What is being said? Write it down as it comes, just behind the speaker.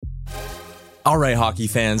All right, hockey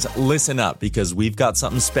fans, listen up because we've got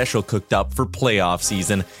something special cooked up for playoff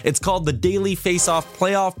season. It's called the Daily Face-Off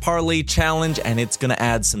Playoff Parlay Challenge, and it's going to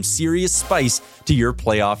add some serious spice to your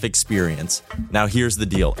playoff experience. Now, here's the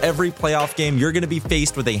deal. Every playoff game, you're going to be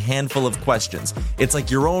faced with a handful of questions. It's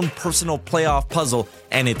like your own personal playoff puzzle,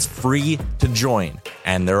 and it's free to join.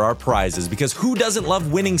 And there are prizes, because who doesn't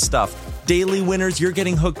love winning stuff? Daily winners, you're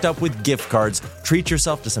getting hooked up with gift cards. Treat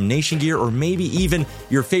yourself to some Nation gear or maybe even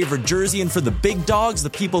your favorite jersey. And for the big dogs, the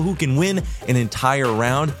people who can win an entire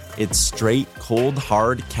round, it's straight, cold,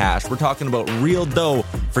 hard cash. We're talking about real dough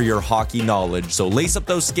for your hockey knowledge. So lace up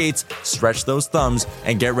those skates, stretch those thumbs,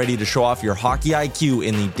 and get ready to show off your hockey IQ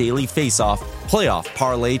in the Daily Face-Off Playoff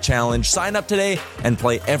Parlay Challenge. Sign up today and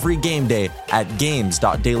play every game day at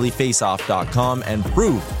games.dailyfaceoff.com and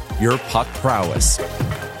prove your puck prowess.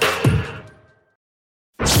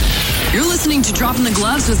 You're listening to Dropping the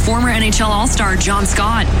Gloves with former NHL All-Star John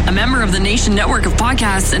Scott, a member of the Nation network of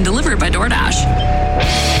podcasts and delivered by DoorDash.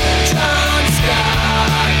 John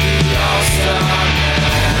Scott, the All-Star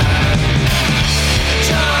man.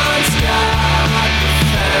 John Scott, the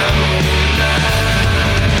family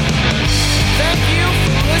man. Thank you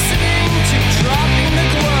for listening to Dropping the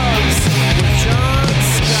Gloves with John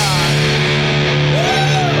Scott. Woo!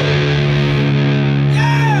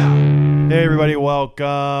 Yeah! Hey everybody,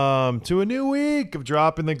 welcome to a new week of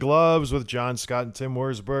Dropping the Gloves with John Scott and Tim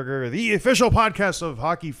Wurzberger, the official podcast of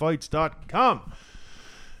hockeyfights.com.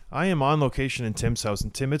 I am on location in Tim's house,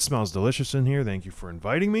 and Tim, it smells delicious in here. Thank you for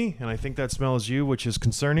inviting me, and I think that smell is you, which is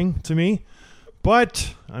concerning to me,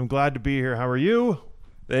 but I'm glad to be here. How are you?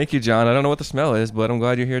 Thank you, John. I don't know what the smell is, but I'm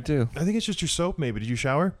glad you're here too. I think it's just your soap, maybe. Did you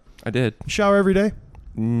shower? I did. You shower every day?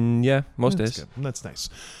 Yeah, most That's days. good. That's nice.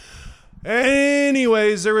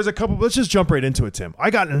 Anyways, there was a couple. Let's just jump right into it, Tim.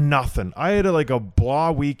 I got nothing. I had a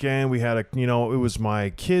blah weekend. We had it was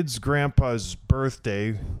my kid's grandpa's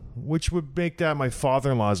birthday, which would make that my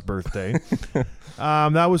father-in-law's birthday.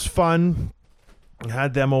 That was fun.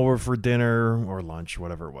 Had them over for dinner or lunch,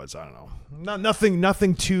 whatever it was. I don't know.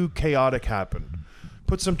 Nothing too chaotic happened.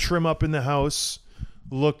 Put some trim up in the house.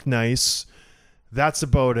 Looked nice. That's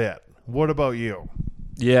about it. What about you?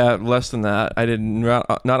 Yeah, less than that. I did not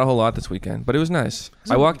a whole lot this weekend, but it was nice.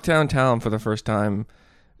 I walked downtown for the first time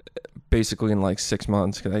basically in 6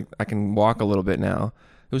 months because I can walk a little bit now.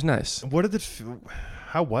 It was nice. What did it feel?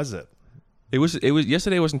 How was it? It was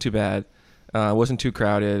yesterday wasn't too bad. It wasn't too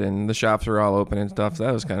crowded, and the shops were all open and stuff, so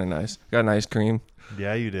that was kind of nice. Got an ice cream.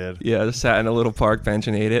 Yeah, you did. Yeah, just sat in a little park bench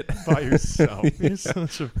and ate it. By yourself. You're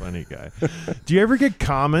such a funny guy. Do you ever get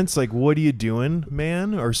comments like, what are you doing,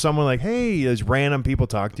 man? Or someone like, hey, as random people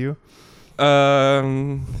talk to you?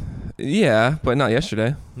 Yeah, but not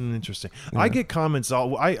yesterday. Interesting. Yeah. I get comments.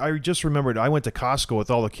 I just remembered I went to Costco with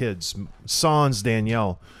all the kids. Sans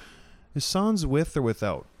Danielle. Is Sans with or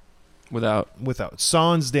without? Without.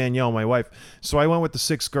 Sans Danielle, my wife. So I went with the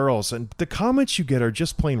 6 girls, and the comments you get are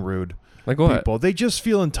just plain rude. Like what? People. They just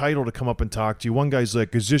feel entitled to come up and talk to you. One guy's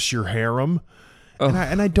like, is this your harem? Oh.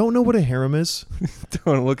 And I don't know what a harem is.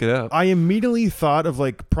 Don't look it up. I immediately thought of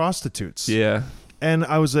prostitutes. Yeah. And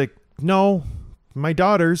I was like, no, my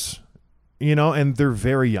daughters, and they're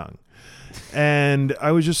very young. And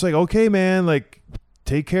I was just like, okay, man,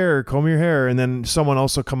 take care, comb your hair. And then someone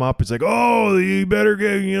else will come up. It's like, oh, you better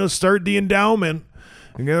get, start the endowment.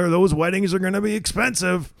 Those weddings are going to be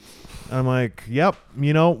expensive. I'm like, yep,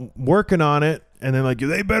 working on it. And then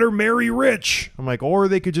they better marry rich. I'm like, or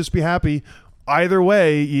they could just be happy. Either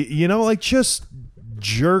way, just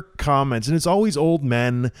jerk comments. And it's always old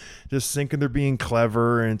men just thinking they're being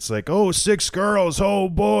clever. And it's like, oh, 6 girls. Oh,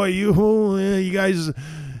 boy, you guys,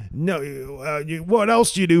 no, what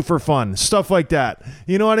else do you do for fun? Stuff like that.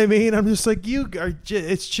 You know what I mean? I'm just like,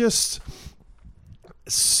 it's just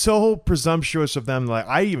so presumptuous of them.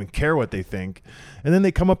 I even care what they think. And then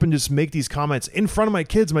they come up and just make these comments in front of my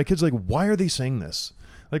kids. My kids are like, why are they saying this?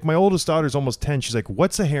 My oldest daughter's almost 10. She's like,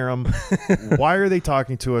 what's a harem? Why are they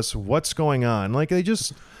talking to us? What's going on? They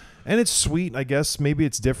just, and it's sweet, I guess. Maybe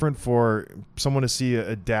it's different for someone to see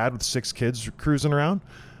a dad with 6 kids cruising around.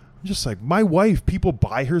 I'm just like, my wife, people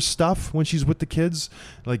buy her stuff when she's with the kids.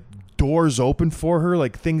 Doors open for her,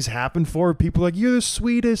 things happen for her. People are like, you're the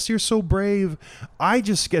sweetest, you're so brave. I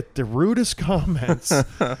just get the rudest comments.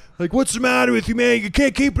 What's the matter with you, man? You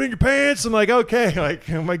can't keep it in your pants. I'm like, okay,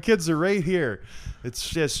 my kids are right here. It's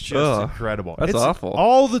just incredible. That's awful.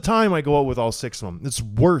 All the time I go out with all 6 of them. It's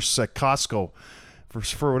worse at Costco.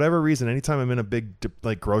 For whatever reason, anytime I'm in a big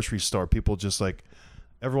grocery store, people just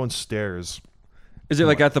everyone stares. Is it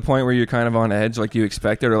like at the point where you're kind of on edge, like you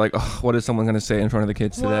expect it, or like, oh, what is someone going to say in front of the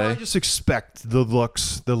kids Well, I today? just expect the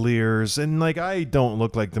looks, the leers, and like I don't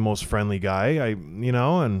look like the most friendly guy.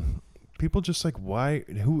 And people just like, why?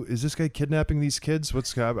 Who is this guy kidnapping these kids?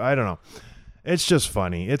 I don't know. It's just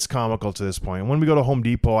funny. It's comical to this point. When we go to Home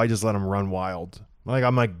Depot, I just let them run wild.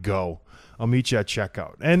 I'm like, go. I'll meet you at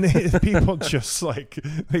checkout. And people just like,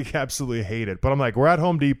 they absolutely hate it. But I'm like, we're at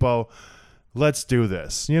Home Depot. Let's do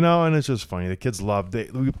this, and it's just funny. The kids love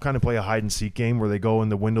it. We kind of play a hide and seek game where they go in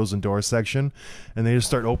the windows and doors section and they just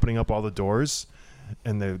start opening up all the doors.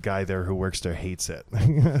 And the guy there who works there hates it.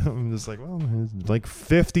 I'm just like, well, there's like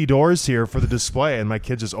 50 doors here for the display, and my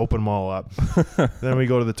kids just open them all up. Then we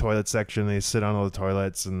go to the toilet section, they sit on all the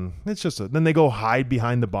toilets, and it's just then they go hide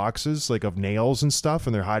behind the boxes like of nails and stuff,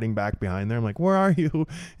 and they're hiding back behind there. I'm like, where are you? And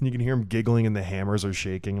you can hear them giggling, and the hammers are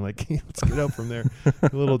shaking. I'm like, let's get out from there.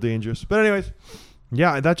 A little dangerous, but anyways,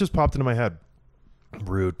 yeah, that just popped into my head.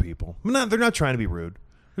 Rude people. They're not trying to be rude.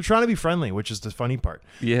 They're trying to be friendly, which is the funny part.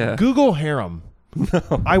 Yeah. Google harem.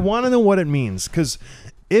 I want to know what it means, because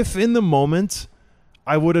if in the moment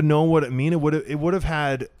I would have known what it mean, it would have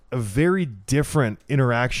had a very different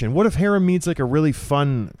interaction. What if harem means like a really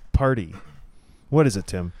fun party? What is it,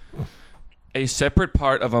 Tim? A separate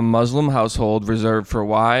part of a Muslim household reserved for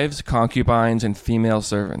wives, concubines, and female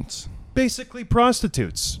servants. Basically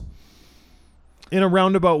prostitutes. In a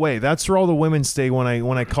roundabout way. That's where all the women stay when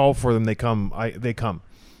I call for them. They come. They come.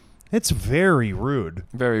 It's very rude.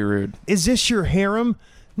 Very rude. Is this your harem?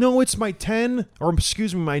 No, it's my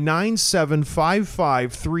 9, 7, 5,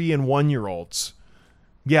 5, 3, and 1-year-olds.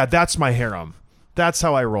 Yeah, that's my harem. That's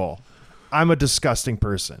how I roll. I'm a disgusting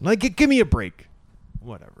person. Like, give me a break.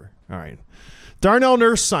 Whatever. All right. Darnell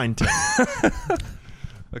Nurse signed Tim.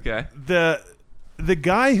 Okay. The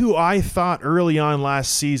guy who I thought early on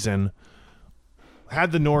last season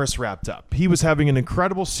had the Norris wrapped up. He was having an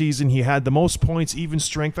incredible season. He had the most points, even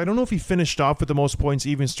strength. I don't know if he finished off with the most points,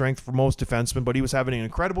 even strength for most defensemen, but he was having an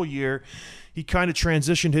incredible year. He kind of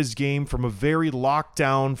transitioned his game from a very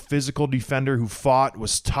locked-down physical defender who fought,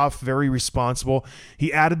 was tough, very responsible.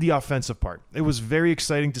 He added the offensive part. It was very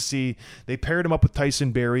exciting to see. They paired him up with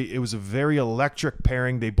Tyson Barrie. It was a very electric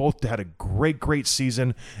pairing. They both had a great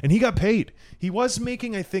season, and he got paid. He was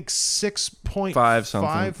making, I think, 6.5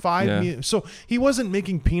 something. Yeah. So he wasn't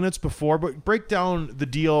making peanuts before, but break down the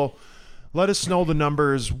deal. Let us know the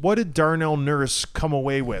numbers. What did Darnell Nurse come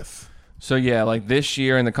away with? So, yeah, like this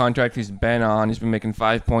year in the contract he's been on, he's been making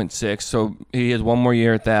 5.6. So he has one more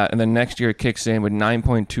year at that. And then next year it kicks in with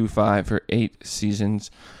 9.25 for 8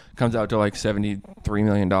 seasons. Comes out to like $73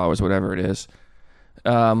 million, whatever it is.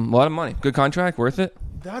 A lot of money. Good contract. Worth it.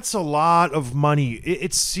 That's a lot of money.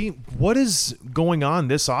 What is going on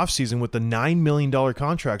this offseason with the $9 million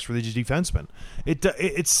contracts for these defensemen?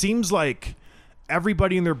 It seems like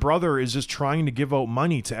everybody and their brother is just trying to give out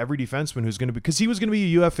money to every defenseman who's going to be, because he was going to be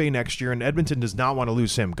a UFA next year, and Edmonton does not want to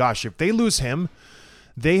lose him. Gosh, if they lose him,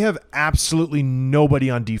 they have absolutely nobody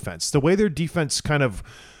on defense. The way their defense kind of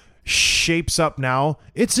shapes up now,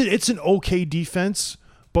 it's an okay defense,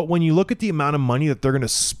 but when you look at the amount of money that they're going to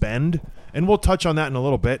spend, and we'll touch on that in a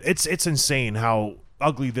little bit, it's insane how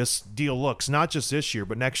ugly this deal looks, not just this year,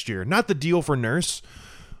 but next year. Not the deal for Nurse,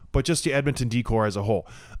 but just the Edmonton decor as a whole.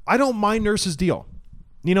 I don't mind Nurse's deal.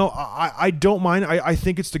 I don't mind. I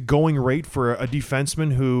think it's the going rate for a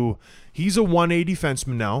defenseman who, he's a 1A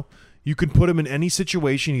defenseman now. You can put him in any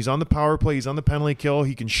situation. He's on the power play. He's on the penalty kill.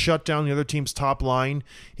 He can shut down the other team's top line.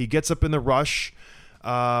 He gets up in the rush.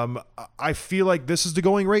 I feel like this is the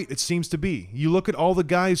going rate. It seems to be. You look at all the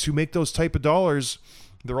guys who make those type of dollars,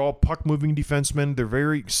 they're all puck-moving defensemen. They're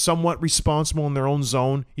very somewhat responsible in their own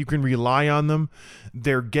zone. You can rely on them.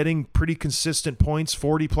 They're getting pretty consistent points,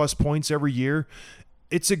 40-plus points every year.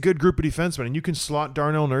 It's a good group of defensemen, and you can slot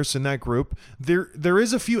Darnell Nurse in that group. There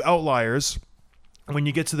is a few outliers when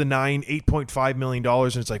you get to the $8.5 million,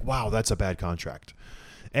 and it's like, wow, that's a bad contract.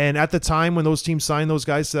 And at the time when those teams signed those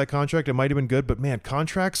guys to that contract, it might have been good. But, man,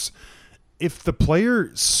 contracts, if the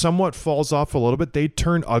player somewhat falls off a little bit, they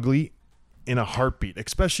turn ugly in a heartbeat,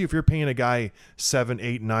 especially if you're paying a guy $7,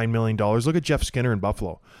 $8, $9 million. Look at Jeff Skinner in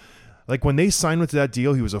Buffalo. Like, when they signed with that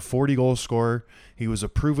deal, he was a 40-goal scorer. He was a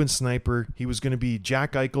proven sniper. He was going to be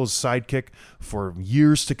Jack Eichel's sidekick for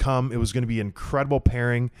years to come. It was going to be an incredible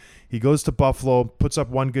pairing. He goes to Buffalo, puts up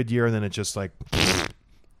one good year, and then it's just like,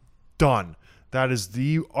 done. That is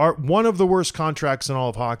one of the worst contracts in all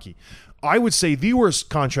of hockey. I would say the worst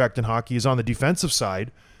contract in hockey is on the defensive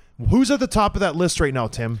side. Who's at the top of that list right now,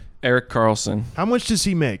 Tim? Erik Karlsson. How much does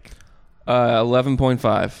he make?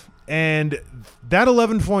 11.5. And that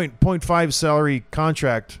 11.5 salary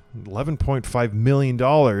contract, $11.5 million,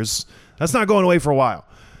 that's That's not going away for a while.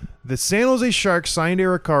 The San Jose Sharks signed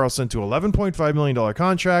Erik Karlsson to $11.5 million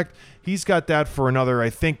contract. He's got that for another,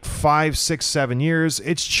 I think, 5, 6, 7 years.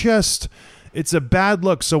 It's a bad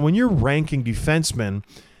look. So when you're ranking defensemen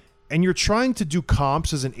and you're trying to do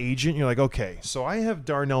comps as an agent, you're like, okay, so I have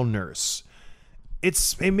Darnell Nurse.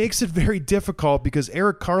 It makes it very difficult because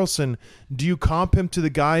Erik Karlsson, do you comp him to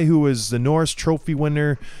the guy who was the Norris Trophy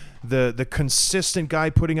winner, the consistent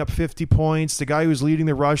guy putting up 50 points, the guy who's leading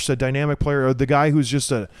the rush, the dynamic player, or the guy who's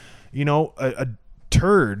just a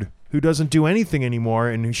turd who doesn't do anything anymore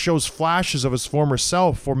and who shows flashes of his former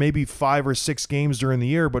self for maybe 5 or 6 games during the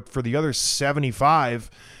year, but for the other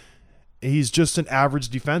 75, he's just an average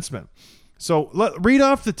defenseman. So read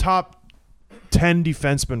off the top 10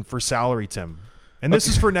 defensemen for salary, Tim. And this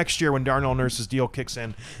is for next year when Darnell Nurse's deal kicks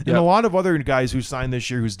in. And a lot of other guys who signed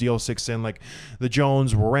this year whose deal kicks in, like the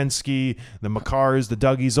Jones, Werenski, the Makars, the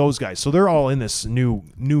Dougies, those guys. So they're all in this new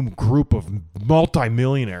group of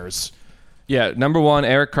multimillionaires. Yeah, number 1,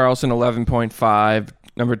 Erik Karlsson, 11.5.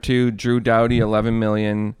 Number 2, Drew Doughty, 11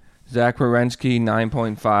 million. Zach Werenski,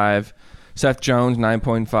 9.5. Seth Jones,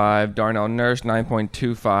 9.5. Darnell Nurse,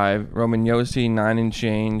 9.25. Roman Josi, 9 and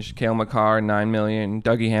change. Cale Makar, 9 million.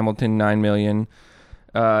 Dougie Hamilton, 9 million.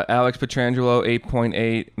 Alex Pietrangelo,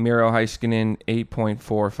 8.8. Miro Heiskanen,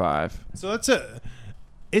 8.45. So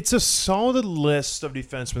it's a solid list of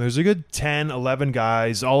defensemen. There's a good 10, 11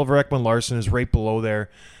 guys. Oliver Ekman-Larsson is right below there.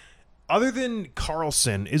 Other than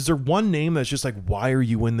Karlsson, is there one name that's just like, why are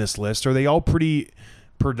you in this list? Are they all pretty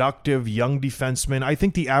productive young defensemen? I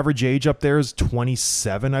think the average age up there is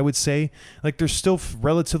 27, I would say. Like, they're still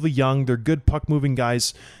relatively young. They're good puck-moving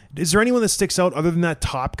guys. Is there anyone that sticks out other than that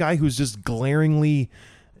top guy who's just glaringly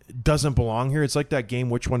doesn't belong here? It's like that game,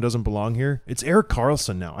 Which One Doesn't Belong Here? It's Erik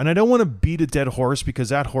Karlsson now. And I don't want to beat a dead horse because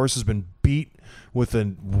that horse has been beat with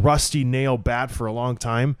a rusty nail bat for a long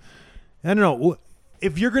time. I don't know.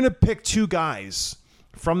 If you're going to pick 2 guys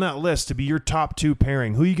from that list to be your top 2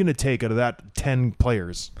 pairing, who are you going to take out of that 10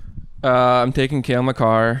 players? I'm taking Cale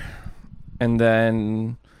Makar, and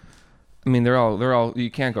then, I mean, they're all. You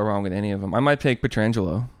can't go wrong with any of them. I might take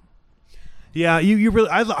Pietrangelo. Yeah, you really.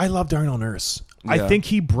 I love Darnell Nurse. Yeah. I think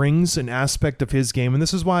he brings an aspect of his game, and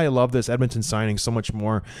this is why I love this Edmonton signing so much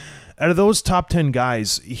more. Out of those top 10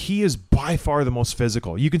 guys, he is by far the most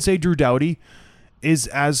physical. You can say Drew Doughty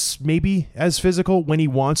is maybe as physical when he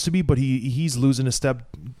wants to be, but he's losing a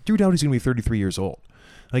step. Drew Doughty's going to be 33 years old.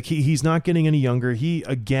 Like, he's not getting any younger. He,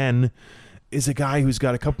 again, is a guy who's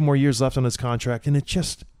got a couple more years left on his contract, and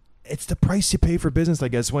it's the price you pay for business, I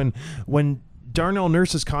guess. When Darnell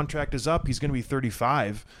Nurse's contract is up, he's going to be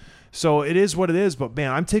 35. So it is what it is, but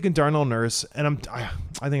man, I'm taking Darnell Nurse, and I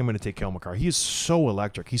think I'm going to take Cale Makar. He is so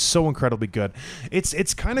electric. He's so incredibly good.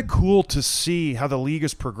 It's kind of cool to see how the league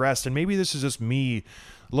has progressed, and maybe this is just me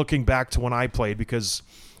looking back to when I played, because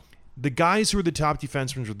the guys who were the top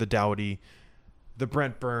defensemen were the Doughty, the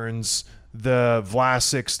Brent Burns, the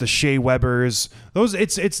Vlasics, the Shea Webbers. Those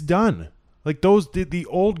it's done. Like those, the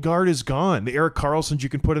old guard is gone. The Erik Karlssons you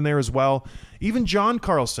can put in there as well. Even John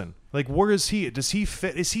Carlson. Like, where is he? Does he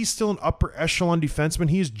fit? Is he still an upper echelon defenseman?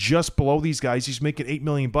 He's just below these guys. He's making $8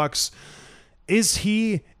 million. Is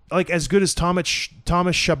he like as good as Thomas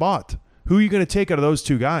Chabot? Who are you going to take out of those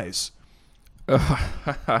 2 guys?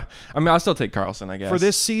 I mean, I'll still take Karlsson, I guess. For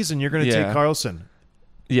this season, you're going to take Karlsson.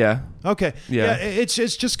 Yeah. Okay. Yeah. It's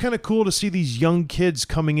just kind of cool to see these young kids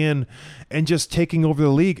coming in and just taking over the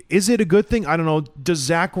league. Is it a good thing? I don't know. Does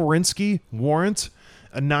Zach Werenski warrant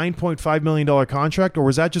a $9.5 million contract, or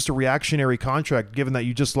was that just a reactionary contract given that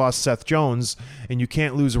you just lost Seth Jones and you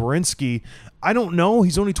can't lose Werenski? I don't know.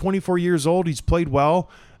 He's only 24 years old. He's played well.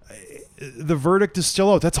 The verdict is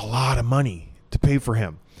still out. That's a lot of money to pay for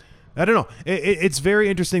him. I don't know. It's very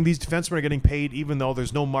interesting. These defensemen are getting paid even though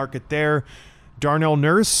there's no market there. Darnell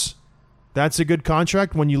Nurse, that's a good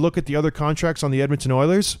contract. When you look at the other contracts on the Edmonton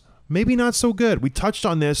Oilers, maybe not so good. We touched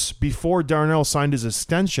on this before Darnell signed his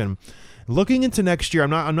extension. Looking into next year,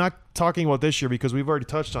 I'm not talking about this year because we've already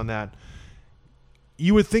touched on that.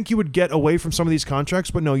 You would think you would get away from some of these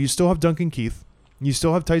contracts, but no, you still have Duncan Keith. You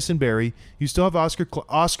still have Tyson Barrie. You still have Oscar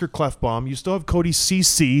Klefbom. You still have Cody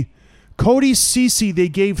Ceci. Cody Ceci, they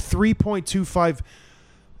gave 3.25.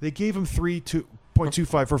 They gave him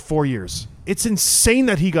 3.25 for 4 years. It's insane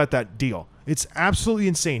that he got that deal. It's absolutely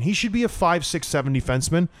insane. He should be a 5, 6, 7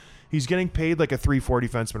 defenseman. He's getting paid like a 3-4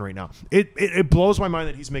 defenseman right now. It blows my mind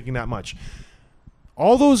that he's making that much.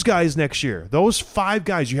 All those guys next year, those 5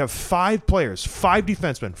 guys, you have 5 players, 5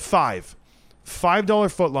 defensemen, 5 $5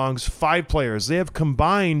 footlongs, 5 players. They have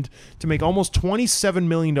combined to make almost $27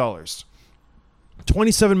 million.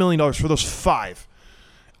 $27 million for those 5.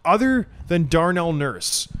 Other than Darnell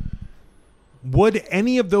Nurse, Would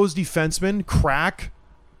any of those defensemen crack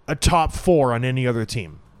a top 4 on any other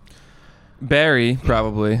team? Barry,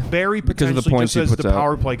 probably. Barry Because of the potentially points just he as puts the up.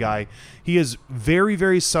 power play guy. He is very,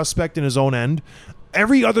 very suspect in his own end.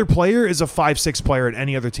 Every other player is a 5-6 player at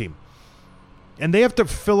any other team. And they have to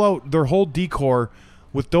fill out their whole decor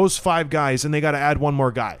with those 5 guys, and they got to add one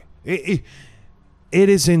more guy. It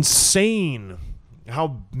is insane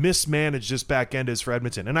how mismanaged this back end is for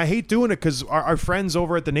Edmonton. And I hate doing it because our friends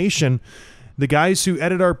over at The Nation, the guys who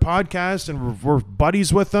edit our podcast and we're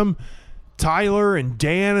buddies with them, Tyler and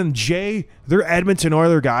Dan and Jay, they're Edmonton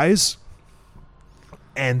Oilers guys.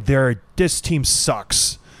 And this team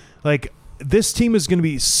sucks. Like, this team is going to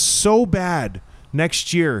be so bad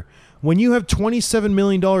next year. When you have $27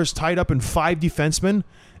 million tied up in 5 defensemen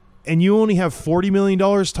and you only have $40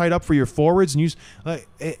 million tied up for your forwards, and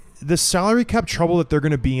the salary cap trouble that they're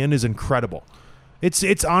going to be in is incredible.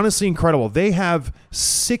 It's honestly incredible. They have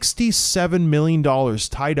 $67 million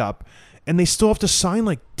tied up, and they still have to sign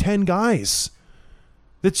like 10 guys.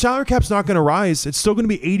 The salary cap's not going to rise. It's still going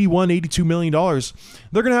to be $81, $82 million.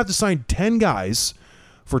 They're going to have to sign 10 guys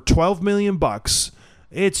for $12 million.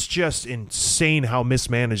 It's just insane how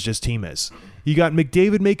mismanaged this team is. You got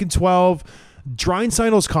McDavid making 12.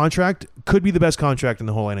 Draisaitl's contract could be the best contract in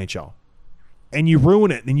the whole NHL. And you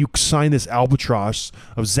ruin it, and you sign this albatross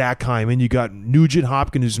of Zach Hyman. You got Nugent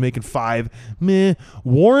Hopkins who's making 5. Meh.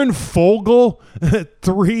 Warren Fogle,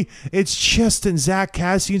 3. It's just, and Zach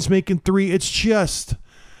Cassian's making 3. It's just,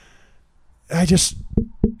 I'm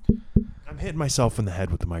hitting myself in the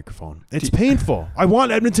head with the microphone. It's painful. I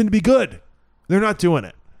want Edmonton to be good. They're not doing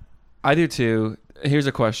it. I do too. Here's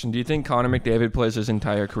a question. Do you think Connor McDavid plays his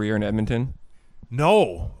entire career in Edmonton?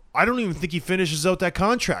 No. I don't even think he finishes out that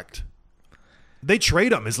contract. They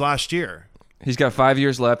trade him his last year. He's got 5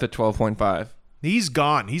 years left at 12.5. He's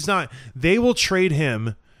gone. He's not. They will trade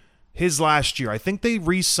him his last year. I think they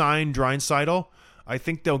re-signed Draisaitl. I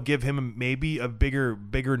think they'll give him maybe a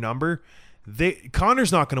bigger number.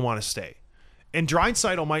 Connor's not going to want to stay. And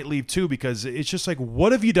Draisaitl might leave too, because it's just like,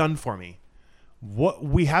 what have you done for me? What,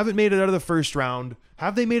 we haven't made it out of the first round.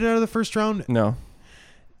 Have they made it out of the first round? No.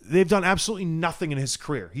 They've done absolutely nothing in his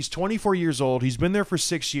career. He's 24 years old. He's been there for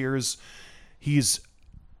 6 years. He's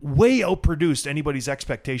way outproduced anybody's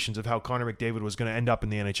expectations of how Connor McDavid was going to end up in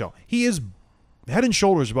the NHL. He is head and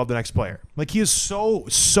shoulders above the next player. Like, he is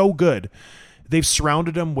so good. They've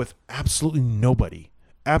surrounded him with absolutely nobody.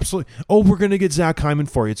 Absolutely. Oh, we're going to get Zach Hyman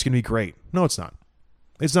for you. It's going to be great. No, it's not.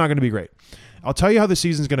 It's not going to be great. I'll tell you how the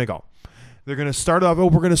season's going to go. They're going to start off, we're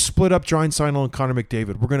going to split up Draisaitl and Connor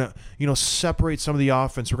McDavid. We're going to, separate some of the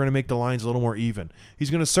offense. We're going to make the lines a little more even. He's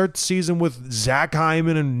going to start the season with Zach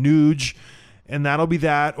Hyman and Nuge, and that'll be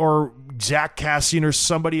that, or Zach Cassian or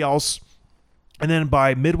somebody else. And then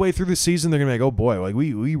by midway through the season, they're going to be like, oh boy, like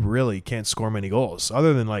we really can't score many goals.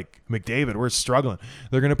 Other than like McDavid, we're struggling.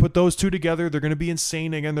 They're going to put those two together. They're going to be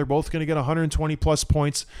insane again. They're both going to get 120 plus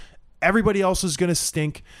points. Everybody else is going to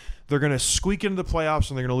stink. They're going to squeak into the playoffs,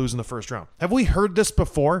 and they're going to lose in the first round. Have we heard this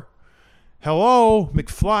before? Hello,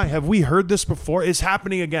 McFly. Have we heard this before? It's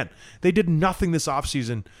happening again. They did nothing this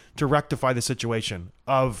offseason to rectify the situation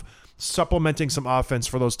of supplementing some offense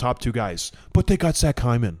for those top 2 guys. But they got Zach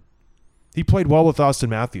Hyman. He played well with Austin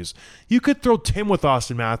Matthews. You could throw Tim with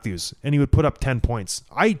Austin Matthews, and he would put up 10 points.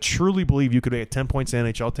 I truly believe you could get 10 points in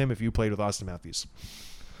the NHL, Tim, if you played with Austin Matthews.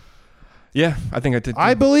 Yeah, I think I did.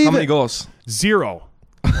 I believe How many it. goals? 0.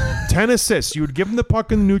 10 assists. You would give him the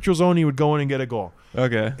puck in the neutral zone, he would go in and get a goal.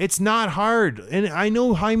 Okay. It's not hard. And I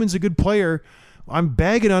know Hyman's a good player. I'm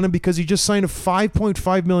bagging on him because he just signed a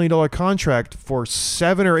 $5.5 million contract for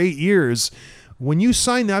 7 or 8 years. When you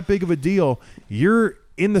sign that big of a deal, you're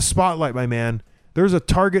in the spotlight, my man. There's a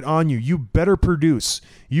target on you. You better produce.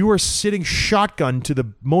 You are sitting shotgun to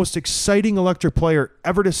the most exciting electric player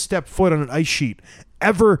ever to step foot on an ice sheet.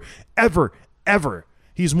 Ever.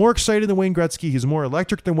 He's more excited than Wayne Gretzky. He's more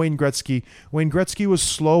electric than Wayne Gretzky. Wayne Gretzky was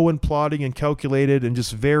slow and plodding and calculated and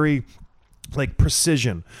just very,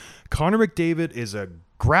 precision. Connor McDavid is a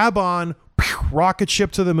grab on, rocket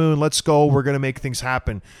ship to the moon. Let's go. We're going to make things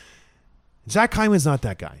happen. Zach Hyman's not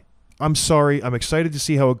that guy. I'm sorry. I'm excited to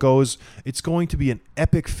see how it goes. It's going to be an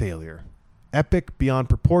epic failure. Epic beyond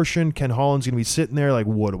proportion. Ken Holland's going to be sitting there like,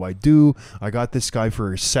 what do I do? I got this guy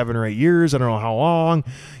for 7 or 8 years. I don't know how long.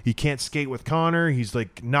 He can't skate with Connor. He's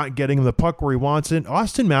not getting the puck where he wants it.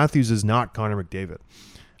 Austin Matthews is not Connor McDavid.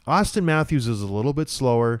 Austin Matthews is a little bit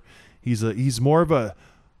slower. He's more of a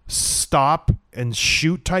stop and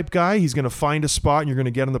shoot type guy. He's going to find a spot and you're going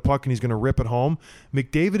to get him the puck and he's going to rip it home.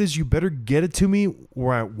 McDavid is, you better get it to me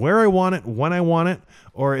where I want it, when I want it,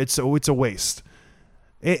 or it's a waste.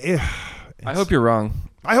 I hope you're wrong.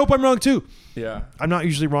 I hope I'm wrong too. Yeah. I'm not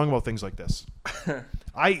usually wrong about things like this.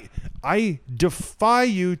 I defy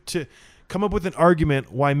you to come up with an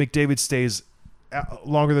argument why McDavid stays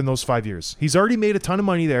longer than those 5 years. He's already made a ton of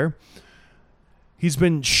money there. He's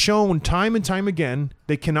been shown time and time again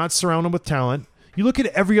they cannot surround him with talent. You look at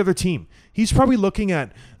every other team. He's probably looking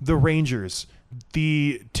at the Rangers,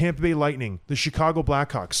 the Tampa Bay Lightning, the Chicago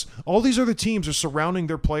Blackhawks. All these other teams are surrounding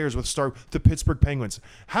their players with the Pittsburgh Penguins.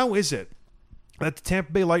 How is it that the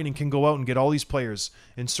Tampa Bay Lightning can go out and get all these players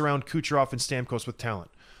and surround Kucherov and Stamkos with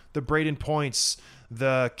talent? The Braden Points,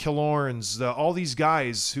 the Killorns, all these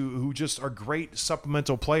guys who just are great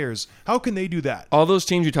supplemental players. How can they do that? All those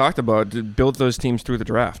teams you talked about built those teams through the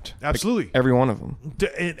draft. Absolutely. Like, every one of them.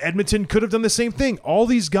 Edmonton could have done the same thing. All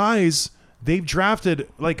these guys they've drafted,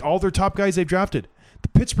 like all their top guys they've drafted. The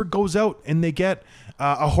Pittsburgh goes out and they get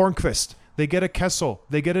a Hornqvist. They get a Kessel.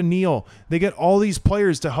 They get a Neal. They get all these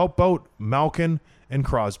players to help out Malkin and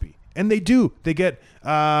Crosby. And they do. They get,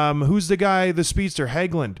 who's the guy, the speedster,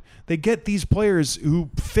 Hagelin. They get these players who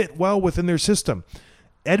fit well within their system.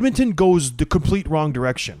 Edmonton goes the complete wrong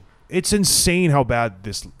direction. It's insane how bad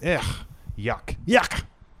this, yuck.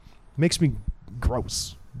 Makes me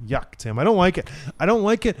gross. Yuck, Tim. I don't like it.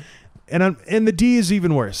 And the D is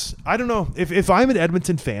even worse. I don't know. If I'm an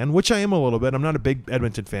Edmonton fan, which I am a little bit, I'm not a big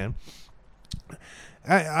Edmonton fan,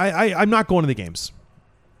 I'm not going to the games.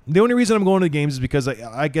 The only reason I'm going to the games is because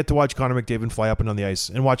I get to watch Connor McDavid fly up and on the ice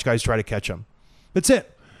and watch guys try to catch him. That's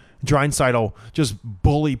it. Draisaitl just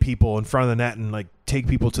bully people in front of the net and like take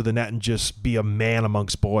people to the net and just be a man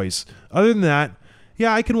amongst boys. Other than that,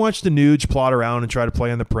 yeah, I can watch the Nuge plot around and try to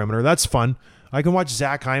play on the perimeter. That's fun. I can watch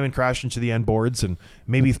Zach Hyman crash into the end boards and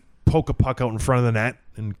maybe poke a puck out in front of the net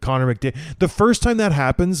and Connor McDavid. The first time that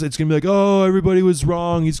happens, it's going to be like, oh, everybody was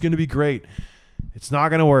wrong. He's going to be great. It's not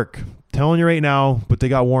going to work. I'm telling you right now, but they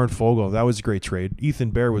got Warren Fogle. That was a great trade.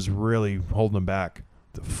 Ethan Bear was really holding them back.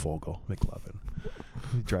 The Fogle, McLevin.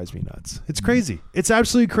 He drives me nuts. It's crazy. It's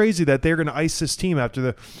absolutely crazy that they're going to ice this team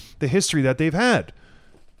after the history that they've had.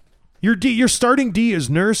 Your starting D is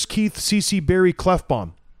Nurse, Keith, CeCe, Barry,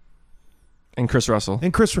 Clefbaum. And Chris Russell.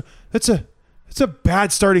 It's a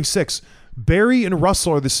bad starting six. Barry and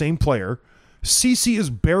Russell are the same player. CeCe is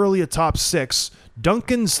barely a top six.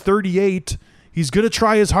 Duncan's 38. He's going to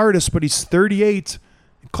try his hardest, but he's 38.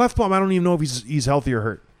 Clefbaum, I don't even know if he's healthy or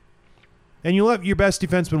hurt. And you let your best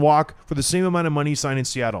defenseman walk for the same amount of money you signed in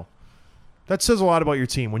Seattle. That says a lot about your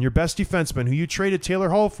team. When your best defenseman, who you traded Taylor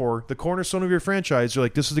Hall for, the cornerstone of your franchise, you're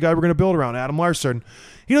like, this is the guy we're going to build around, Adam Larsson.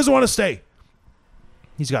 He doesn't want to stay.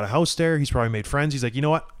 He's got a house there. He's probably made friends. He's like, you know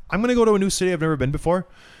what? I'm going to go to a new city I've never been before.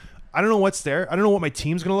 I don't know what's there. I don't know what my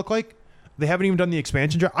team's going to look like. They haven't even done the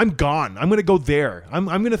expansion draft. I'm gone. I'm going to go there. I'm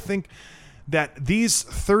going to think that these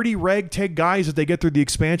 30 ragtag guys that they get through the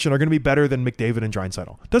expansion are going to be better than McDavid and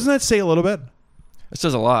Draisaitl. Doesn't that say a little bit? It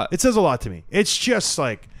says a lot. It says a lot to me. It's just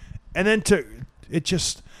like, and then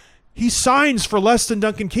he signs for less than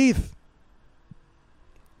Duncan Keith.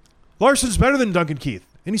 Larson's better than Duncan Keith,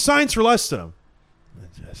 and he signs for less than him.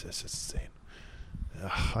 It's insane.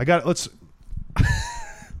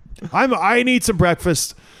 I need some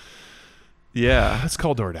breakfast. Yeah. Let's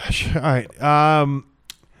call DoorDash. All right.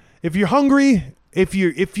 If you're hungry, if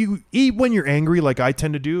you eat when you're angry, like I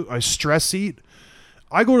tend to do, I stress eat.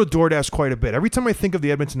 I go to DoorDash quite a bit. Every time I think of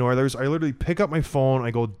the Edmonton Oilers, I literally pick up my phone.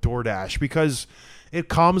 I go DoorDash because it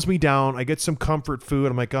calms me down. I get some comfort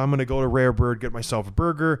food. I'm like, I'm going to go to Rare Bird, get myself a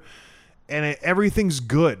burger, and everything's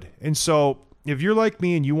good. And so if you're like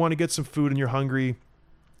me and you want to get some food and you're hungry,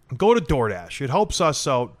 go to DoorDash. It helps us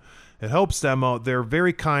out. It helps them out. They're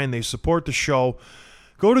very kind. They support the show.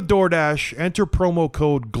 Go to DoorDash, enter promo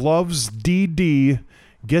code GlovesDD,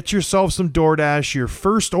 get yourself some DoorDash. Your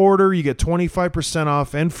first order, you get 25%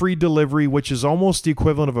 off and free delivery, which is almost the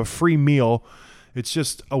equivalent of a free meal. It's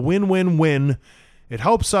just a win-win-win. It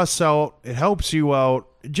helps us out. It helps you out.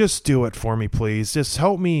 Just do it for me, please. Just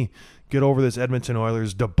help me get over this Edmonton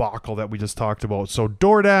Oilers debacle that we just talked about. So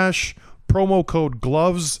DoorDash, promo code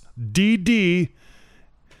GlovesDD.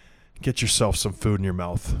 Get yourself some food in your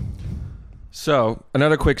mouth. So,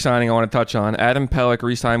 another quick signing I want to touch on. Adam Pelech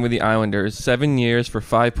re-signed with the Islanders, 7 years for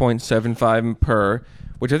 $5.75 per,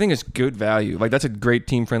 which I think is good value. Like, that's a great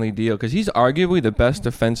team-friendly deal because he's arguably the best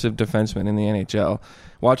defensive defenseman in the NHL.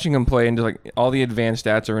 Watching him play and just, like, all the advanced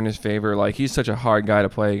stats are in his favor. Like, he's such a hard guy to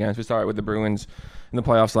play against. We saw it with the Bruins in the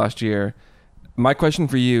playoffs last year. My question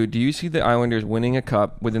for you, do you see the Islanders winning a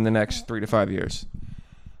cup within the next 3 to 5 years?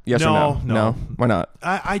 Yes or no? No. Why not?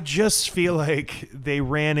 I just feel like they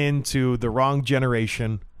ran into the wrong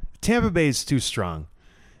generation. Tampa Bay is too strong.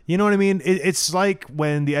 You know what I mean? It's like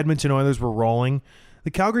when the Edmonton Oilers were rolling. The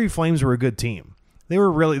Calgary Flames were a good team.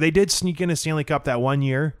 They did sneak in a Stanley Cup that one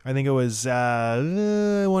year. I think it was,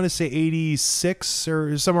 I want to say 86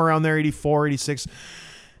 or somewhere around there, 84, 86.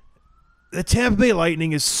 The Tampa Bay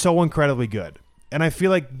Lightning is so incredibly good. And I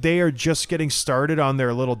feel like they are just getting started on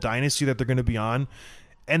their little dynasty that they're going to be on.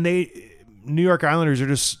 And New York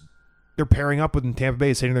Islanders they're pairing up with Tampa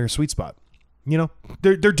Bay, saying they're in a sweet spot. You know,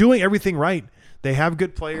 they're doing everything right. They have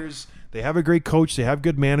good players. They have a great coach. They have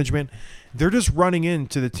good management. They're just running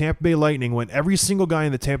into the Tampa Bay Lightning when every single guy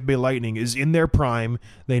in the Tampa Bay Lightning is in their prime.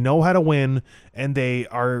 They know how to win, and they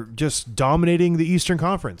are just dominating the Eastern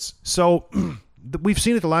Conference. So we've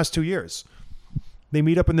seen it the last 2 years. They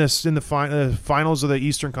meet up in the finals of the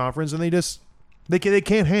Eastern Conference, and they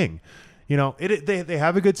can't hang. You know, they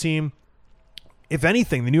have a good team. If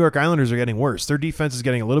anything, the New York Islanders are getting worse. Their defense is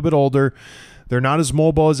getting a little bit older. They're not as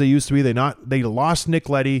mobile as they used to be. They lost Nick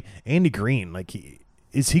Leddy, Andy Green. Like,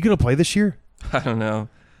 is he going to play this year? I don't know.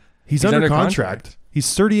 He's under contract.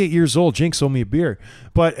 He's 38 years old. Jinx, owe me a beer.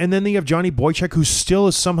 And then they have Johnny Boychuk, who still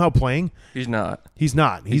is somehow playing. He's not. He's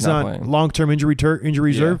not on playing. Long-term injury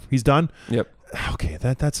reserve. Yeah. He's done. Yep. Okay,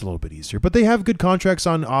 that's a little bit easier. But they have good contracts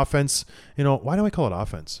on offense. You know, why do I call it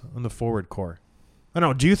offense on the forward core? I don't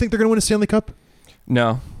know. Do you think they're going to win a Stanley Cup?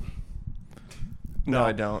 No,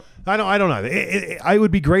 I don't. I don't know. It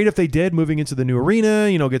would be great if they did, moving into the new arena,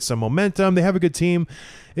 you know, get some momentum. They have a good team.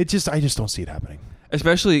 I just don't see it happening.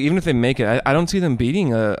 Especially even if they make it, I don't see them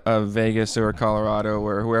beating a Vegas or a Colorado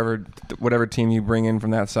or whatever team you bring in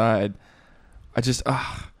from that side.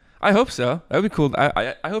 I hope so. That would be cool.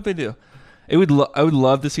 I hope they do. I would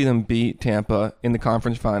love to see them beat Tampa in the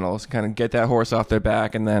conference finals, kind of get that horse off their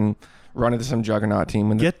back, and then run into some juggernaut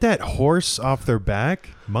team. Get that horse off their back,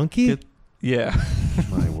 monkey. Yeah.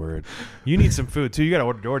 My word. You need some food, too. You got to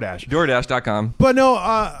order DoorDash. DoorDash.com. But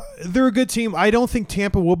no, they're a good team. I don't think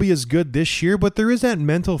Tampa will be as good this year, but there is that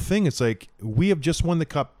mental thing. It's like, we have just won the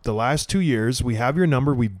Cup the last 2 years. We have your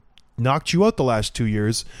number. We knocked you out the last 2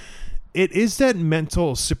 years. It is that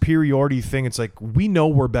mental superiority thing. It's like, we know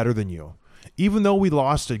we're better than you. Even though we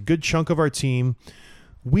lost a good chunk of our team,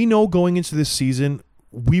 we know going into this season,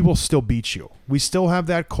 we will still beat you. We still have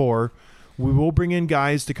that core. We will bring in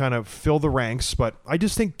guys to kind of fill the ranks, but I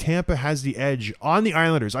just think Tampa has the edge on the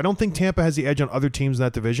Islanders. I don't think Tampa has the edge on other teams in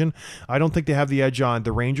that division. I don't think they have the edge on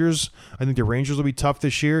the Rangers. I think the Rangers will be tough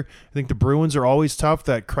this year. I think the Bruins are always tough.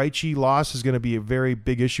 That Krejci loss is going to be a very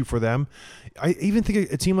big issue for them. I even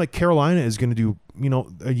think a team like Carolina is going to do, you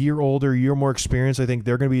know, a year older, a year more experience. I think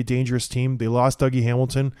they're going to be a dangerous team. They lost Dougie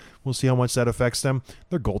Hamilton. We'll see how much that affects them.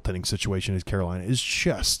 Their goaltending situation in Carolina is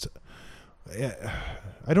just...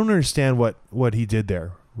 I don't understand what he did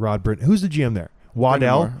there. Rod Britton. Who's the GM there?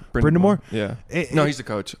 Waddell? Brindamore? Yeah. No, he's the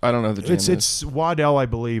coach. I don't know the GM. It's Waddell, I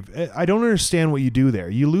believe. I don't understand what you do there.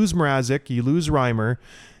 You lose Mrazek, you lose Reimer,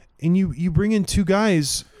 and you bring in two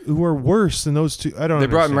guys who are worse than those two. I don't know. They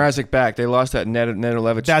brought Mrazek back. They lost that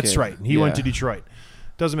Nedeljkovic That's kid. right. He went to Detroit.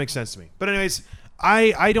 Doesn't make sense to me. But anyways,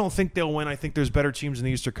 I don't think they'll win. I think there's better teams in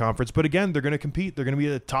the Eastern Conference. But again, they're going to compete. They're going to be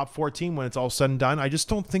a top 4 team when it's all said and done. I just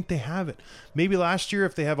don't think they have it. Maybe last year,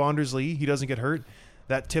 if they have Anders Lee, he doesn't get hurt,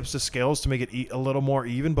 that tips the scales to make it a little more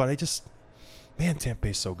even. But Tampa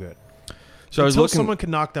Bay's so good. So Until someone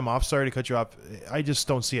can knock them off, sorry to cut you off, I just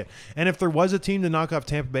don't see it. And if there was a team to knock off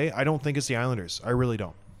Tampa Bay, I don't think it's the Islanders. I really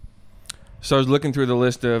don't. So I was looking through the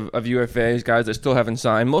list of UFAs, guys that still haven't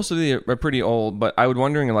signed. Most of them are pretty old, but I was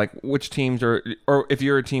wondering, like, which teams or if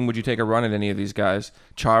you're a team, would you take a run at any of these guys?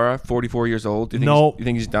 Chara, 44 years old. You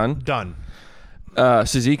think he's done? Done.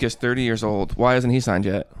 Cizikas, 30 years old. Why hasn't he signed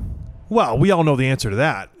yet? Well, we all know the answer to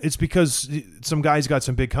that. It's because some guys got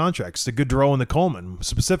some big contracts. The Gaudreau and the Coleman,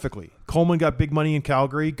 specifically. Coleman got big money in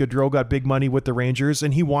Calgary. Gaudreau got big money with the Rangers,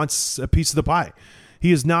 and he wants a piece of the pie.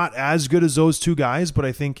 He is not as good as those two guys, but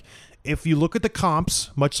I think if you look at the comps,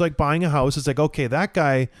 much like buying a house, it's like, okay, that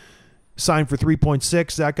guy signed for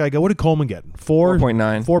 3.6. That guy got, what did Coleman get?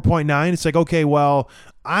 4.9. 4.9. It's like, okay, well,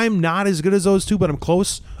 I'm not as good as those two, but I'm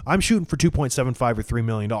close. I'm shooting for 2.75 or $3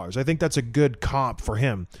 million. I think that's a good comp for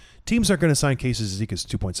him. Teams aren't going to sign Casey Cizikas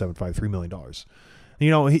 $2.75, $3 million. You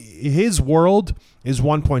know, his world is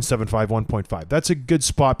 1.75, 1.5. That's a good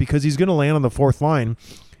spot because he's going to land on the fourth line.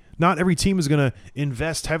 Not every team is going to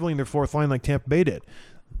invest heavily in their fourth line like Tampa Bay did.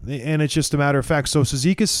 And it's just a matter of fact. So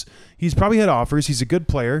Cizikas, he's probably had offers. He's a good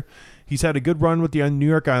player. He's had a good run with the New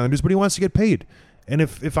York Islanders, but he wants to get paid. And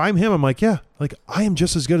if I'm him, I'm like, yeah, like I am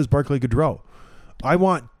just as good as Barclay Gaudreau. I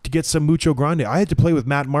want to get some Mucho Grande. I had to play with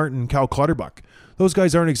Matt Martin and Cal Clutterbuck. Those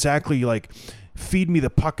guys aren't exactly like feed me the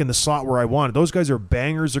puck in the slot where I want it. Those guys are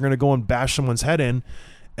bangers. They're going to go and bash someone's head in,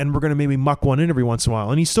 and we're going to maybe muck one in every once in a while.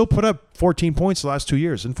 And he still put up 14 points the last 2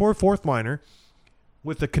 years. And for a fourth liner,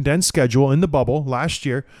 with the condensed schedule in the bubble last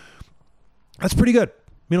year. That's pretty good.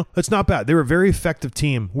 That's not bad. They were a very effective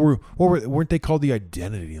team. Weren't they called the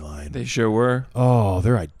identity line? They sure were. Oh,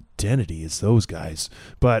 their identity is those guys.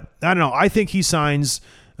 But I don't know. I think he signs.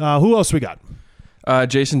 Who else we got?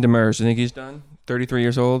 Jason Demers. You think he's done? 33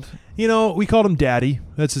 years old. We called him Daddy.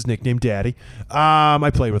 That's his nickname, Daddy.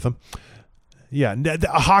 I played with him. Yeah,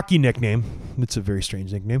 a hockey nickname. It's a very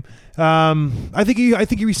strange nickname. I think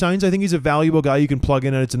he resigns. I think he's a valuable guy you can plug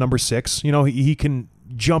in, and it's a number 6. He can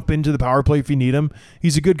jump into the power play if you need him.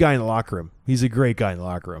 He's a good guy in the locker room. He's a great guy in the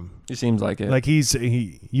locker room. He seems like it. Like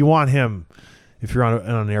you want him if you're on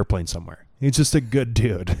an airplane somewhere. He's just a good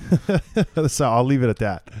dude. So I'll leave it at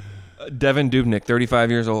that. Devin Dubnyk, 35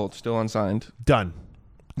 years old, still unsigned. Done.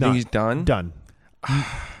 Think he's done? Done.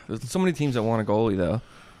 There's so many teams that want a goalie, though.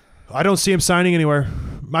 I don't see him signing anywhere.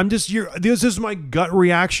 This is my gut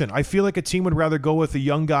reaction. I feel like a team would rather go with a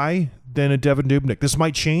young guy than a Devin Dubnyk. This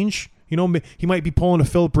might change. He might be pulling a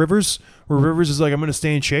Phillip Rivers, where Rivers is like, I'm going to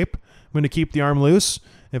stay in shape. I'm going to keep the arm loose.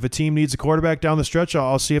 If a team needs a quarterback down the stretch,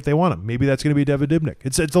 I'll see if they want him. Maybe that's going to be Devin Dubnyk.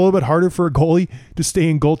 It's a little bit harder for a goalie to stay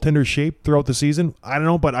in goaltender shape throughout the season. I don't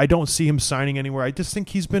know, but I don't see him signing anywhere. I just think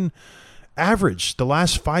he's been average the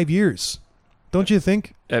last 5 years. Don't you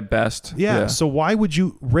think? At best. Yeah. So why would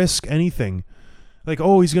you risk anything? Like,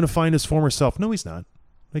 he's going to find his former self. No, he's not.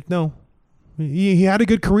 Like, no. He had a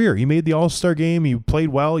good career. He made the All-Star game. He played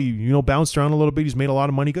well. He bounced around a little bit. He's made a lot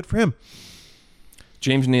of money. Good for him.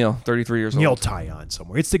 James Neal, 33 years old. He'll tie on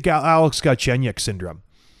somewhere. It's the Alex Galchenyuk syndrome.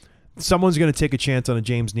 Someone's going to take a chance on a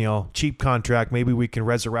James Neal. Cheap contract. Maybe we can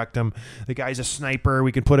resurrect him. The guy's a sniper.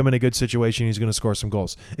 We can put him in a good situation. He's going to score some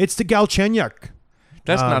goals. It's the Galchenyuk.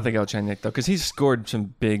 That's not the Galchenyuk, though, because he's had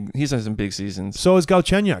some big seasons. So is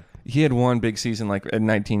Galchenyuk. He had one big season at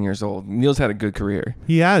 19 years old. Neal's had a good career.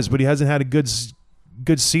 He has, but he hasn't had a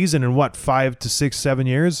good season in 5 to 6, 7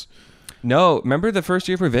 years? No. Remember the first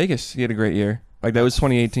year for Vegas? He had a great year. That was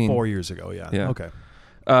 2018. 4 years ago, yeah. Okay.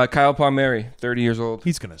 Kyle Palmieri, 30 years old.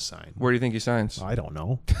 He's going to sign. Where do you think he signs? I don't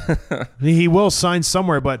know. He will sign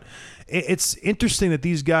somewhere, but it's interesting that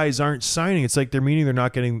these guys aren't signing. It's like they're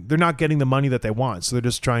not getting the money that they want. So they're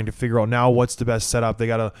just trying to figure out now what's the best setup. They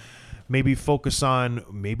got to maybe focus on,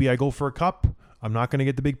 maybe I go for a cup. I'm not going to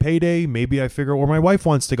get the big payday. Maybe I figure out where my wife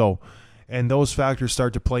wants to go. And those factors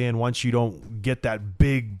start to play in once you don't get that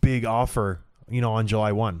big offer, on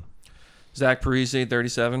July 1. Zach Parise,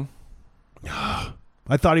 37.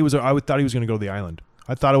 I thought he was going to go to the Island.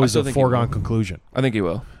 I thought it was a foregone conclusion. I think he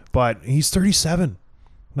will. But he's 37.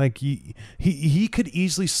 Like he could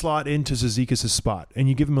easily slot into Zizekas' spot, and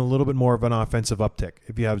you give him a little bit more of an offensive uptick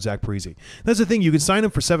if you have Zach Parise. That's the thing. You can sign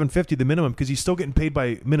him for $750 the minimum because he's still getting paid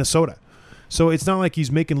by Minnesota. So it's not like he's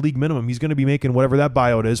making league minimum. He's going to be making whatever that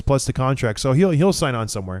buyout is plus the contract. So he'll sign on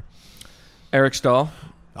somewhere. Eric Stahl.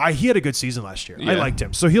 He had a good season last year. Yeah. I liked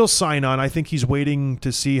him. So he'll sign on. I think he's waiting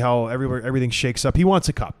to see how everything shakes up. He wants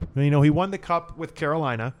a cup. He won the cup with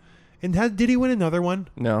Carolina. And did he win another one?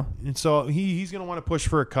 No. And so he's going to want to push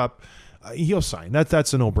for a cup. He'll sign.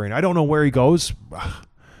 That's a no-brainer. I don't know where he goes.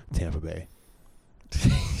 Tampa Bay.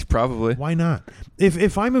 Probably. Why not?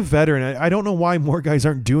 If I'm a veteran, I don't know why more guys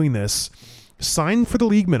aren't doing this. Sign for the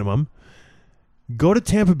league minimum. Go to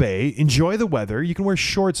Tampa Bay. Enjoy the weather. You can wear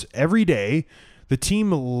shorts every day. The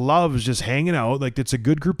team loves just hanging out. Like, it's a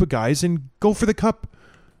good group of guys, and go for the cup.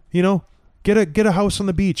 Get a house on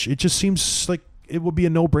the beach. It just seems like it will be a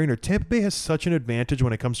no-brainer. Tampa Bay has such an advantage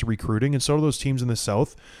when it comes to recruiting, and so do those teams in the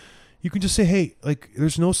South. You can just say, hey,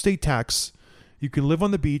 there's no state tax. You can live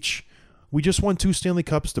on the beach. We just won 2 Stanley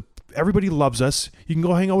Cups. Everybody loves us. You can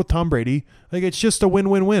go hang out with Tom Brady. It's just a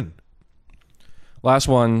win-win-win. Last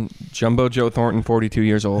one, Jumbo Joe Thornton, 42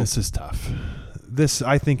 years old. This is tough.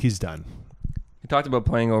 I think he's done. He talked about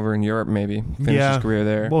playing over in Europe, maybe. Finish his career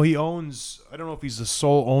there. Well, he owns, I don't know if he's the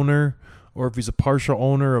sole owner or if he's a partial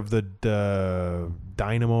owner of the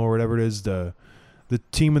Dynamo or whatever it is, the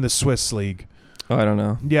team in the Swiss league. Oh, I don't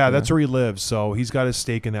know. Yeah, that's where he lives, so he's got his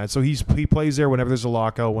stake in that. So he plays there whenever there's a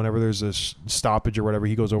lockout, whenever there's a stoppage or whatever,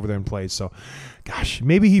 he goes over there and plays. So, gosh,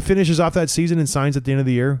 maybe he finishes off that season and signs at the end of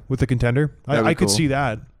the year with the contender. I could see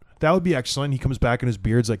that. That would be excellent. He comes back and his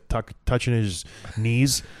beard's touching his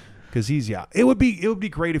knees because it would be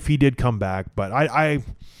great if he did come back. But I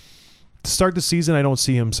to start the season, I don't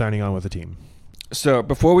see him signing on with the team. So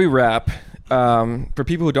before we wrap, for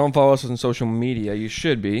people who don't follow us on social media, you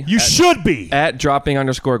should be. You should be at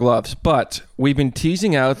dropping_gloves. But we've been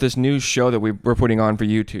teasing out this new show that we're putting on for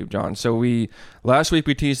YouTube, John. So last week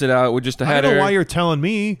we teased it out with just a header. I don't know why you're telling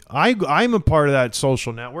me. I'm a part of that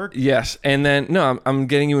social network. Yes, and then I'm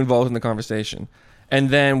getting you involved in the conversation. And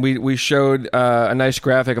then we showed a nice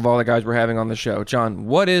graphic of all the guys we're having on the show. John,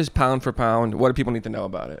 what is Pound for Pound? What do people need to know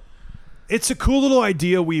about it? It's a cool little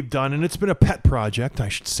idea we've done, and it's been a pet project, I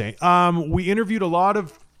should say. We interviewed a lot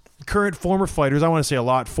of current former fighters. I want to say a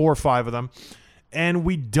lot, 4 or 5 of them. And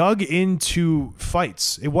we dug into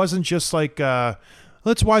fights. It wasn't just like,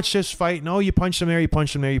 let's watch this fight. No, you punch them there, you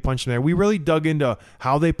punch them there, you punch them there. We really dug into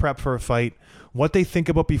how they prep for a fight, what they think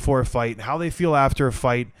about before a fight, how they feel after a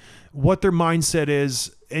fight, what their mindset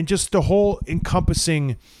is, and just the whole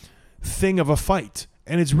encompassing thing of a fight.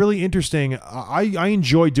 And it's really interesting. I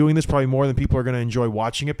enjoy doing this probably more than people are going to enjoy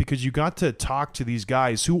watching it, because you got to talk to these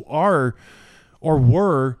guys who are or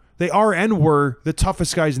were the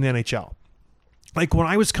toughest guys in the NHL. Like when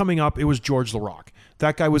I was coming up, it was George Laraque.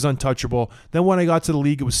 That guy was untouchable. Then when I got to the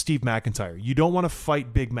league, it was Steve McIntyre. You don't want to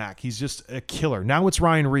fight Big Mac. He's just a killer. Now it's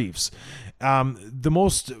Ryan Reeves. The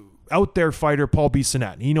most out there fighter, Paul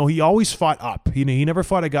Bissonnette. You know, he always fought up. He never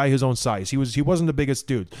fought a guy his own size. He wasn't the biggest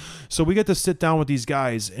dude. So we get to sit down with these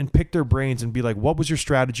guys and pick their brains and be like, what was your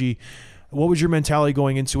strategy? What was your mentality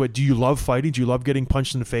going into it? Do you love fighting? Do you love getting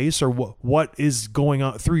punched in the face? Or what is going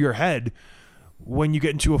on through your head when you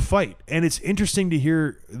get into a fight? And it's interesting to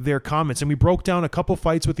hear their comments. And we broke down a couple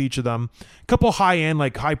fights with each of them, a couple high-end,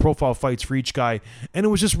 like high-profile fights for each guy. And it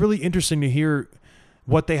was just really interesting to hear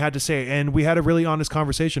what they had to say. And we had a really honest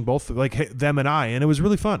conversation, both like them and I, and it was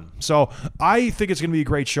really fun. So I think it's going to be a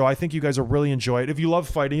great show. I think you guys will really enjoy it. If you love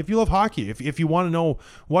fighting, if you love hockey, if you want to know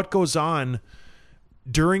what goes on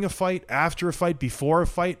during a fight, after a fight, before a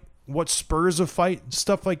fight, what spurs a fight,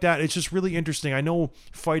 stuff like that. It's just really interesting. I know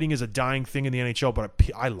fighting is a dying thing in the NHL, but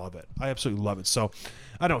I love it. I absolutely love it. So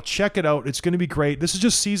I don't know. Check it out. It's going to be great. This is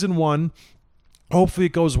just season 1. Hopefully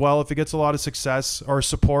it goes well. If it gets a lot of success or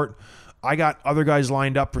support, I got other guys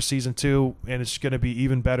lined up for season 2, and it's going to be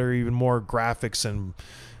even better, even more graphics and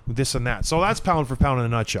this and that. So that's Pound for Pound in a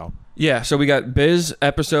nutshell. Yeah, so we got Biz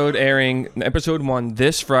episode airing, episode 1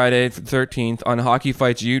 this Friday, 13th, on Hockey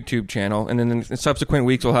Fights YouTube channel. And then in subsequent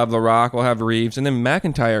weeks, we'll have Laraque, we'll have Reeves, and then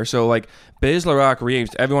McIntyre. So, like, Biz, Laraque,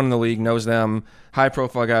 Reeves, everyone in the league knows them.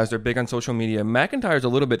 High-profile guys, they're big on social media. McIntyre's a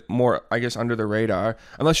little bit more, I guess, under the radar.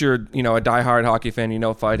 Unless you're, a diehard hockey fan,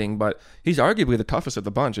 fighting. But he's arguably the toughest of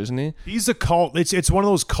the bunch, isn't he? He's a cult. It's one of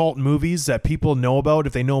those cult movies that people know about.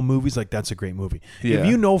 If they know movies, like, that's a great movie. Yeah. If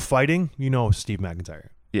you know fighting, you know Steve McIntyre.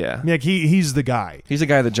 Yeah. Like he's the guy. He's the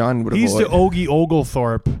guy that John would avoid. He's the Ogie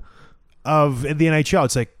Oglethorpe of the NHL.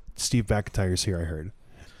 It's like, Steve McIntyre's here, I heard.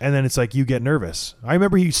 And then it's like, you get nervous. I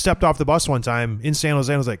remember he stepped off the bus one time in San Jose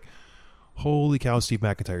and I was like, holy cow, Steve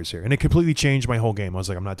McIntyre's here. And it completely changed my whole game. I was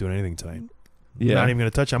like, I'm not doing anything tonight. Yeah. I'm not even going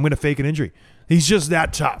to touch him. I'm going to fake an injury. He's just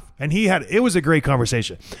that tough. And it was a great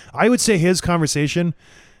conversation. I would say his conversation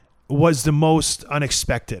was the most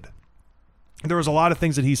unexpected. There was a lot of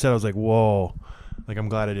things that he said. I was like, whoa. Like, I'm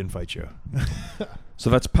glad I didn't fight you.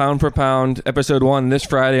 So that's Pound for Pound, episode 1 this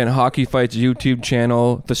Friday on Hockey Fights YouTube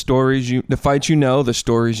channel. The fights you know, the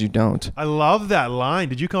stories you don't. I love that line.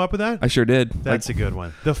 Did you come up with that? I sure did. That's a good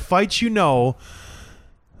one. The fights you know,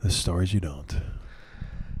 the stories you don't.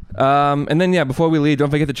 And then, before we leave,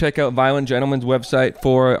 don't forget to check out Violent Gentleman's website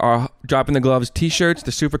for our Dropping the Gloves t-shirts.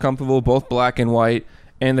 They're super comfortable, both black and white.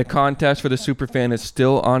 And the contest for the Superfan is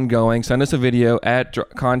still ongoing. Send us a video at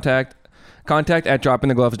contact at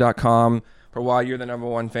droppingthegloves.com for why you're the number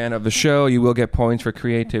 1 fan of the show. You will get points for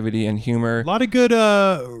creativity and humor. A lot of good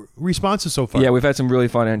responses so far. Yeah, we've had some really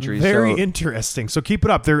fun entries. Very interesting. So keep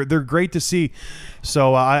it up. They're great to see.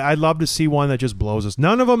 So I'd love to see one that just blows us.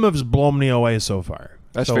 None of them have blown me away so far.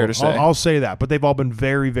 That's fair to say. I'll say that. But they've all been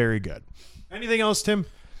very, very good. Anything else, Tim?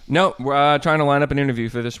 No, we're trying to line up an interview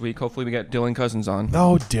for this week. Hopefully we get Dylan Cousins on.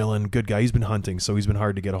 Oh, Dylan, good guy. He's been hunting, so he's been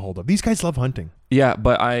hard to get a hold of. These guys love hunting. Yeah,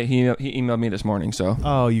 but he emailed me this morning, so.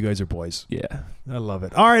 Oh, you guys are boys. Yeah. I love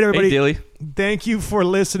it. All right, everybody. Hey, Dilly. Thank you for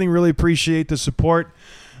listening. Really appreciate the support.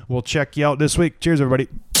 We'll check you out this week. Cheers, everybody.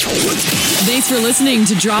 Thanks for listening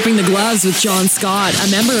to Dropping the Gloves with John Scott,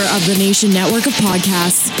 a member of the Nation Network of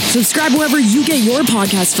Podcasts. Subscribe wherever you get your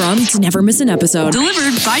podcasts from to never miss an episode.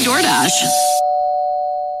 Delivered by DoorDash.